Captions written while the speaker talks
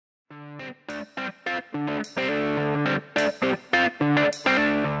Hello,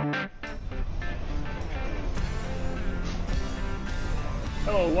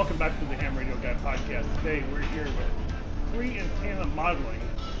 welcome back to the Ham Radio Guy podcast. Today we're here with free antenna modeling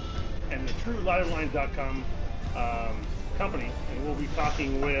and the lIne.com company, and we'll be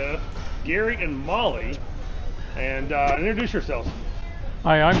talking with Gary and Molly. And introduce yourselves.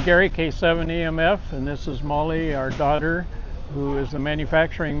 Hi, I'm Gary, K7EMF, and this is Molly, our daughter, who is the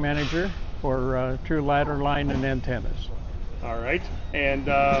manufacturing manager for True Line and antennas. All right, and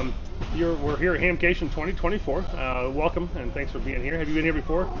we're here at Hamcation 2024. Welcome, and thanks for being here. Have you been here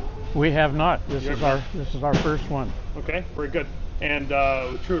before? We have not. This is our first one. Okay, very good. And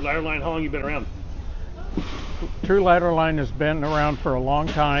True Line, how long have you been around? True Line has been around for a long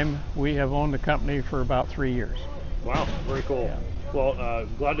time. We have owned the company for about 3 years. Wow, very cool. Yeah. Well,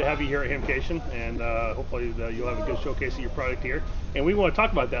 glad to have you here at Hamcation, and hopefully you'll have a good showcase of your product here. And we want to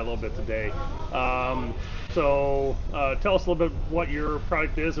talk about that a little bit today. So tell us a little bit what your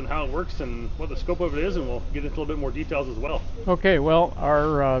product is and how it works and what the scope of it is, and we'll get into a little bit more details as well. Okay, well,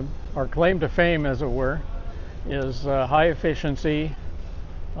 our claim to fame, as it were, is high efficiency,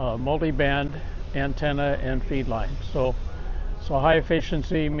 multi-band antenna and feed line. So high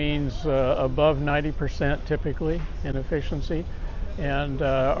efficiency means above 90% typically in efficiency, and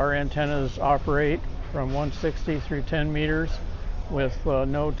our antennas operate from 160 through 10 meters with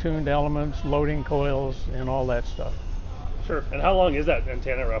no tuned elements, loading coils, and all that stuff. Sure. And how long is that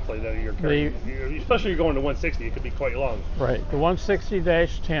antenna roughly that you're carrying? Especially you're going to 160, it could be quite long. Right. The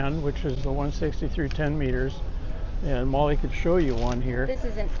 160-10, which is the 160 through 10 meters, and Molly could show you one here. This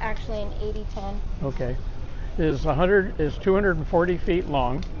is actually an 80-10. Okay. Is 240 feet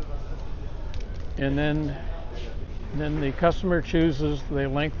long, and then the customer chooses the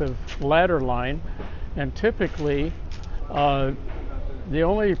length of ladder line, and typically the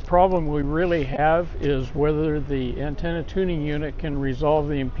only problem we really have is whether the antenna tuning unit can resolve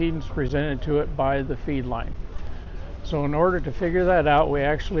the impedance presented to it by the feed line. So in order to figure that out, we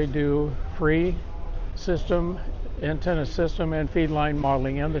actually do free antenna system and feed line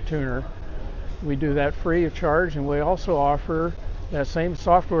modeling and the tuner. We do that free of charge, and we also offer that same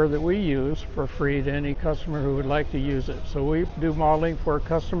software that we use for free to any customer who would like to use it. So we do modeling for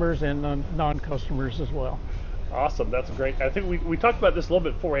customers and non-customers as well. Awesome, that's great. I think we talked about this a little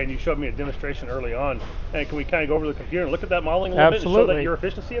bit beforehand. You showed me a demonstration early on, and can we kind of go over to the computer and look at that modeling a little bit and show that your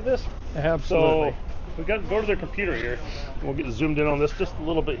efficiency of this? Absolutely. So we've got to go to their computer here, and we'll get zoomed in on this just a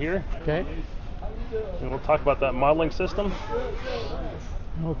little bit here. Okay. And we'll talk about that modeling system.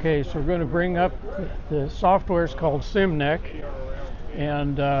 Okay, so we're going to bring up the software is called SimNec,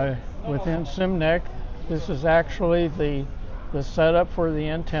 and within SimNec, this is actually the setup for the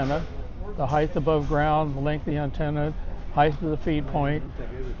antenna, the height above ground, the length of the antenna, height of the feed point.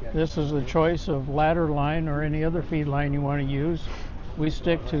 This is the choice of ladder line or any other feed line you want to use. We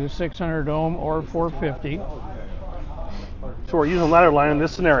stick to 600 ohm or 450. So we're using ladder line in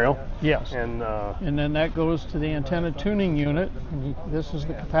this scenario. Yes. And then that goes to the antenna tuning unit. This is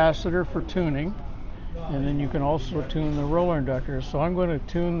the capacitor for tuning. And then you can also tune the roller inductors. So I'm going to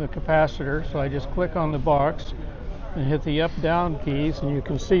tune the capacitor. So I just click on the box and hit the up-down keys, and you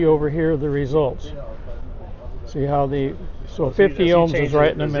can see over here the results. See how so 50 ohms is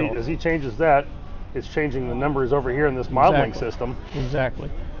right in the middle. As he changes that, it's changing the numbers over here in this modeling system. Exactly.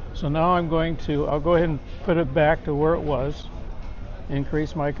 So now I'll go ahead and put it back to where it was.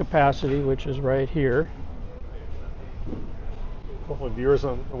 Increase my capacity, which is right here. Hopefully viewers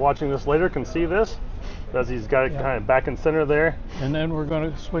watching this later can see this, as he's got it kind of back and center there. And then we're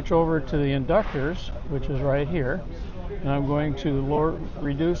going to switch over to the inductors, which is right here. And I'm going to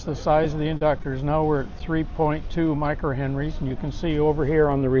reduce the size of the inductors. Now we're at 3.2 microhenries, and you can see over here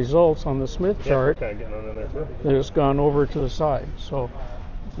on the results on the Smith chart kind of getting on in there too, that it's gone over to the side. So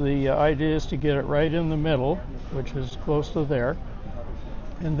the idea is to get it right in the middle, which is close to there.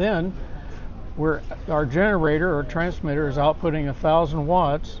 And then our generator or transmitter is outputting 1,000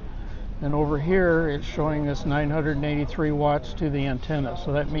 watts, and over here it's showing us 983 watts to the antenna.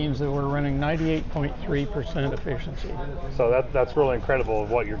 So that means that we're running 98.3% efficiency. So that's really incredible of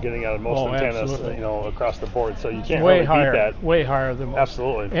what you're getting out of most antennas, across the board. So you can't way really higher, beat that. Way higher than most.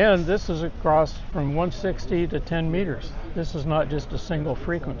 Absolutely. And this is across from 160 to 10 meters. This is not just a single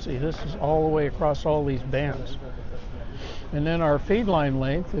frequency. This is all the way across all these bands. And then our feed line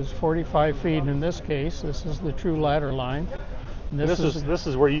length is 45 feet in this case. This is the true ladder line. This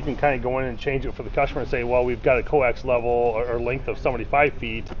is where you can kind of go in and change it for the customer and say, well, we've got a coax level or length of 75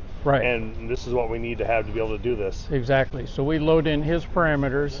 feet, right, and this is what we need to have to be able to do this. Exactly. So we load in his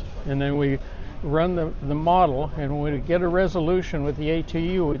parameters, and then we run the model, and when we get a resolution with the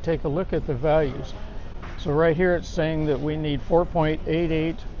ATU, we take a look at the values. So right here it's saying that we need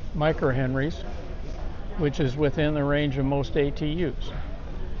 4.88 microhenries, which is within the range of most ATUs.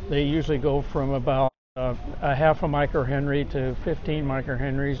 They usually go from about a half a microhenry to 15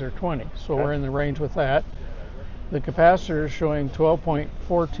 microhenries or 20. So we're in the range with that. The capacitor is showing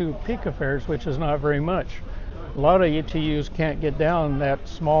 12.42 picofarads, which is not very much. A lot of ATUs can't get down that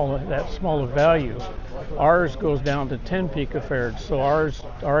small a value. Ours goes down to 10 picofarads, so our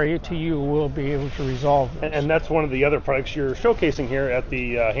ATU will be able to resolve this. And that's one of the other products you're showcasing here at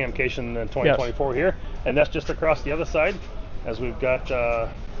the Hamcation 2024 here, and that's just across the other side, as we've got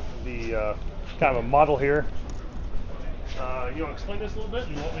the kind of a model here. You want to explain this a little bit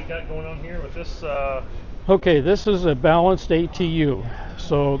and what we got going on here with this? Okay, this is a balanced ATU.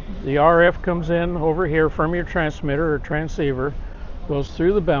 So the RF comes in over here from your transmitter or transceiver, goes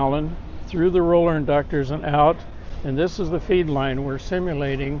through the balun, through the roller inductors and out, and this is the feed line. We're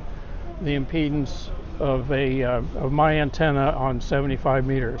simulating the impedance of my antenna on 75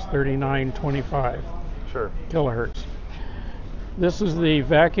 meters, 3925 kilohertz. This is the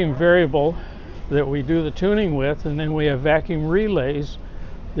vacuum variable that we do the tuning with, and then we have vacuum relays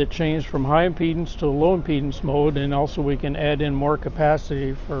that change from high impedance to low impedance mode, and also we can add in more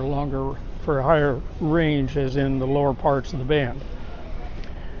capacity for a higher range, as in the lower parts of the band.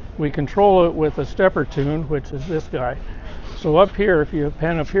 We control it with a stepper tune, which is this guy. So up here, if you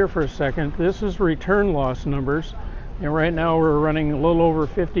pan up here for a second, this is return loss numbers, and right now we're running a little over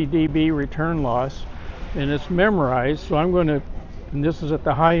 50 dB return loss, and it's memorized. So I'm going to, and this is at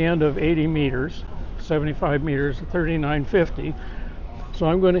the high end of 80 meters, 75 meters, 3950. So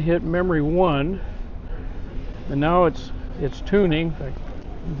I'm going to hit memory 1, and now it's tuning.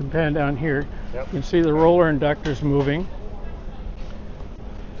 You can pan down here. Yep. You can see the roller inductors moving,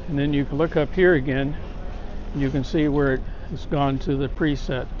 and then you can look up here again, and you can see where it's gone to the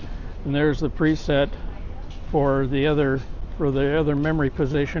preset. And there's the preset for the other memory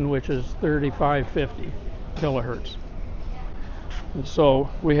position, which is 3550 kilohertz. And so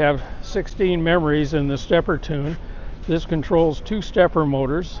we have 16 memories in the stepper tune. This controls 2 stepper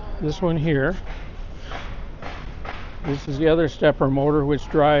motors. This one here. This is the other stepper motor, which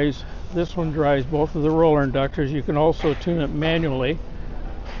drives, this one drives both of the roller inductors. You can also tune it manually.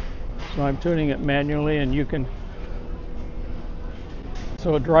 So I'm tuning it manually, and you can,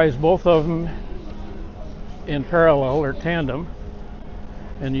 so it drives both of them in parallel or tandem.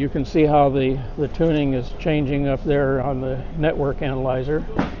 And you can see how the tuning is changing up there on the network analyzer.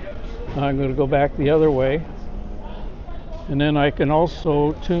 Now I'm going to go back the other way. And then I can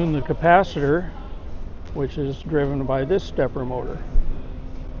also tune the capacitor, which is driven by this stepper motor.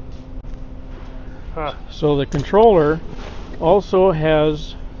 So the controller also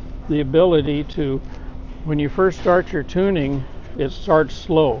has the ability to, when you first start your tuning, it starts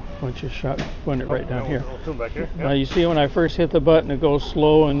slow. Once you put it right down here. We'll tune back here. Yep. Now you see when I first hit the button, it goes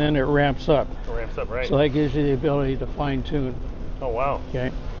slow, and then it ramps up. It ramps up, right. So that gives you the ability to fine tune. Oh, wow.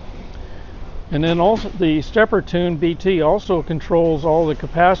 Okay. And then also the stepper tune BT also controls all the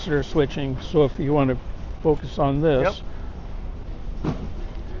capacitor switching. So if you want to focus on this. Yep.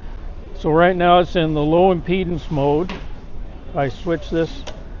 So right now it's in the low impedance mode. If I switch this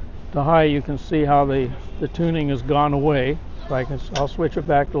to high, you can see how the tuning has gone away. So I'll switch it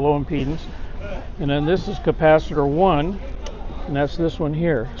back to low impedance. And then this is capacitor 1, and that's this one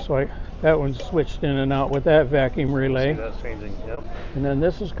here. So that one's switched in and out with that vacuum relay. See that's changing. Yep. And then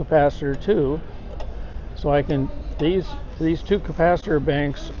this is capacitor 2. So I can, these 2 capacitor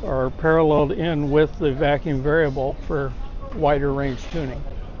banks are paralleled in with the vacuum variable for wider range tuning.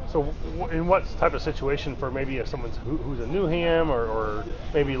 So in what type of situation, for maybe if someone's who's a new ham or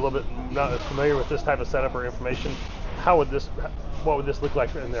maybe a little bit not as familiar with this type of setup or information, what would this look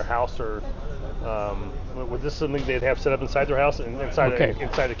like in their house, or would this something they'd have set up inside their house and inside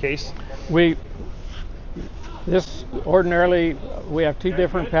a case? Ordinarily we have 2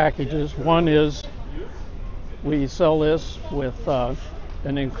 different packages. One is we sell this with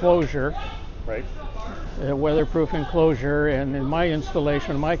an enclosure, right? A weatherproof enclosure, and in my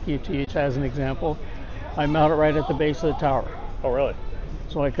installation, my QTH as an example, I mount it right at the base of the tower. Oh, really?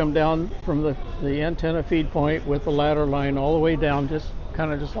 So I come down from the antenna feed point with the ladder line all the way down, just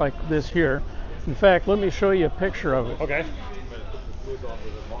like this here. In fact, let me show you a picture of it. Okay.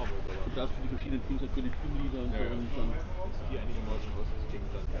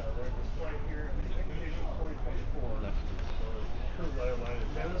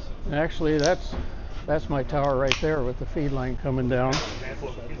 Actually, that's my tower right there with the feed line coming down.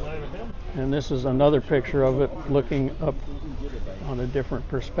 And this is another picture of it looking up on a different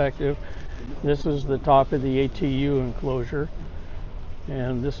perspective. This is the top of the ATU enclosure,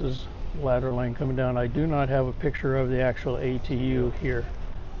 and this is ladder line coming down. I do not have a picture of the actual ATU here.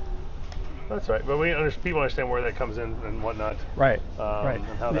 That's right, but people understand where that comes in and whatnot. Right, right.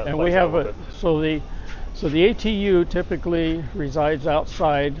 And how that and plays we have out so the ATU typically resides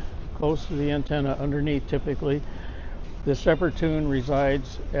outside, close to the antenna, underneath typically. The stepper tune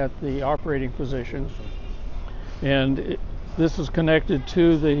resides at the operating position, and this is connected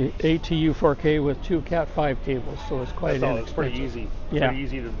to the ATU 4K with two Cat 5 cables, so it's quite inexpensive. It's pretty easy. Yeah. Pretty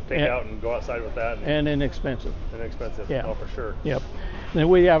easy to take out and go outside with that. And inexpensive. Yeah. Oh, for sure. Yep. Then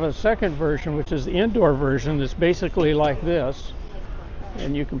we have a second version, which is the indoor version, that's basically like this,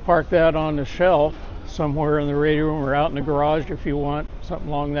 and you can park that on the shelf somewhere in the radio room or out in the garage if you want, something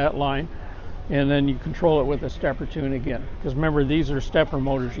along that line. And then you control it with a stepper tune again. Because remember, these are stepper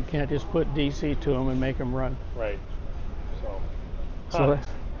motors. You can't just put DC to them and make them run. Right. So that's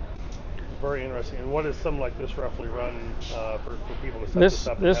very interesting. And what does something like this roughly run for people to set this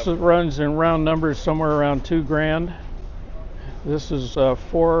up? This runs in round numbers somewhere around $2,000. This is I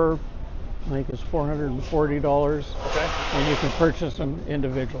think it's $440. Okay. And you can purchase them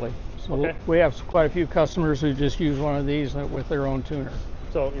individually. So okay. We have quite a few customers who just use one of these with their own tuner.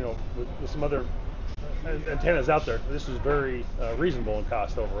 So, with some antennas out there, this is very reasonable in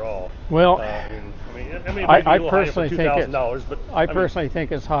cost overall. Well, I personally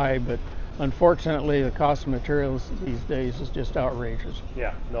think it's high, but unfortunately, the cost of materials these days is just outrageous.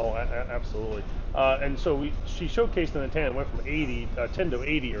 Yeah, no, absolutely. And so she showcased an antenna that went from 10 to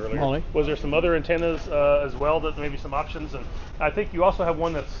 80 earlier. Molly? Was there some other antennas as well that maybe some options? And I think you also have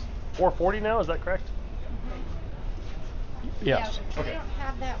one that's 440 now. Is that correct? Yes. Yeah, we don't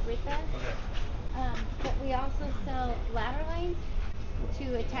have that with us. Okay. But we also sell ladder lines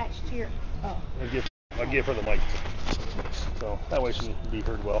to attach to your. Oh. I'll give her the mic, so that way she can be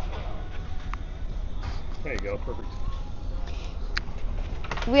heard well. There you go, perfect.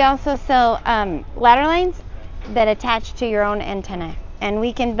 We also sell ladder lines that attach to your own antenna, and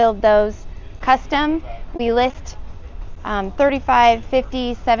we can build those custom. We list 35,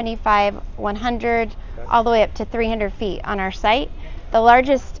 50, 75, 100, all the way up to 300 feet on our site. The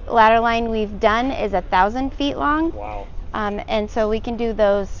largest ladder line we've done is 1,000 feet long. Wow. And so we can do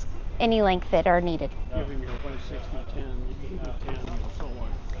those any length that are needed. Giving you a 160, 10, 10, and so on.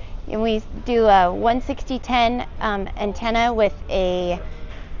 And we do a 160-10 antenna with any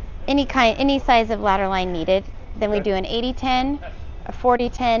size of ladder line needed. Then we do an 80-10, a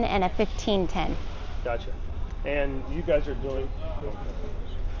 40-10, and a 15-10. Gotcha. And you guys are doing.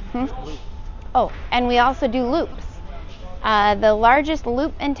 Oh, and we also do loops. The largest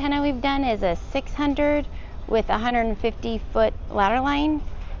loop antenna we've done is a 600 with 150-foot ladder line,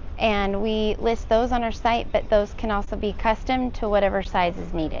 and we list those on our site, but those can also be custom to whatever size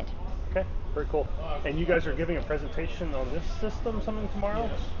is needed. Okay, very cool. And you guys are giving a presentation on this system something tomorrow?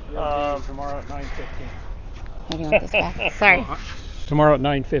 Yes, tomorrow at 9:15. Maybe you want this back? Sorry. Tomorrow at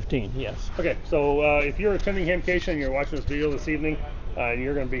 9:15, yes. Okay, so if you're attending Hamcation and you're watching this video this evening, and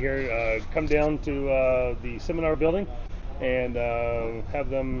you're going to be here, come down to the seminar building and have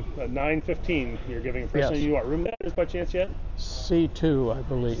them at 9:15. You're giving a presentation. Yes. You know what room that is by chance yet? C2, I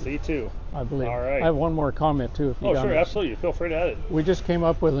believe. C2. I believe. All right. I have one more comment too, if you Oh, don't sure, mind. absolutely. Feel free to add it. We just came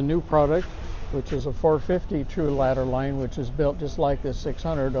up with a new product, which is a 450 true ladder line, which is built just like this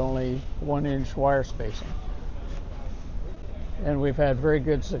 600, only 1-inch wire spacing. And we've had very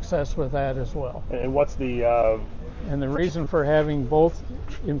good success with that as well. And what's the... And the reason for having both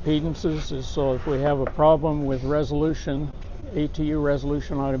impedances is so if we have a problem with resolution, ATU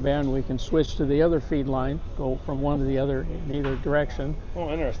resolution on a band, we can switch to the other feed line, go from one to the other in either direction.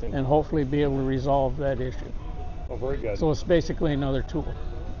 Oh, interesting. And hopefully be able to resolve that issue. Oh, very good. So it's basically another tool.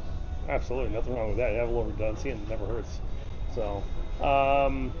 Absolutely, nothing wrong with that. You have a little redundancy and it never hurts. So,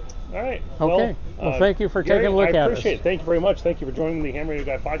 all right. Okay. Well, thank you for Gary, taking a look at us. I appreciate it. Thank you very much. Thank you for joining the Ham Radio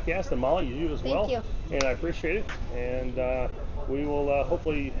Guy podcast. And Molly, you do as well. Thank you. And I appreciate it. And we will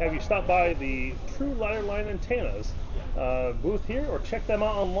hopefully have you stop by the True Ladder Line Antennas booth here, or check them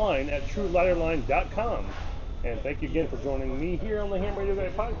out online at trueladderline.com. And thank you again for joining me here on the Ham Radio Guy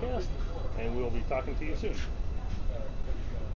podcast. And we'll be talking to you soon.